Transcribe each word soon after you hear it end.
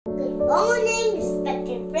morning,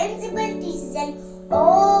 respected principal, teachers, and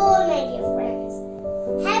all my dear friends.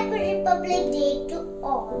 Happy Republic Day to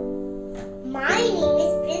all. My name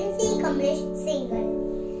is Princey Kamlesh Singhal.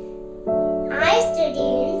 I study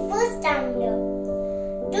in first standard.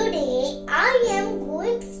 Today, I am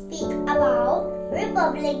going to speak about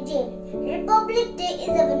Republic Day. Republic Day is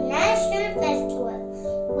our national festival.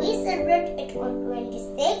 We celebrate it on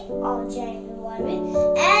 26th of January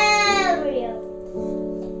every year.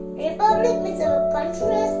 Republic means our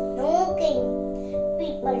country has no king.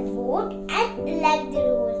 People vote and elect the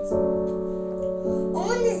rules.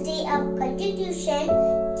 On this day, our constitution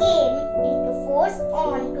came into force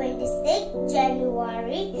on 26th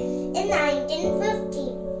January in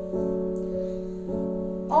 1950.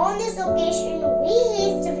 On this occasion, we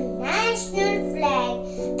raised our national flag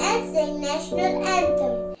and sang national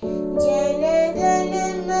anthem. Jana Gana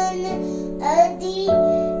Mana Adi,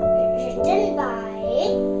 written by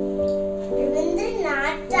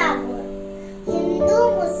Rabindranath Tagore.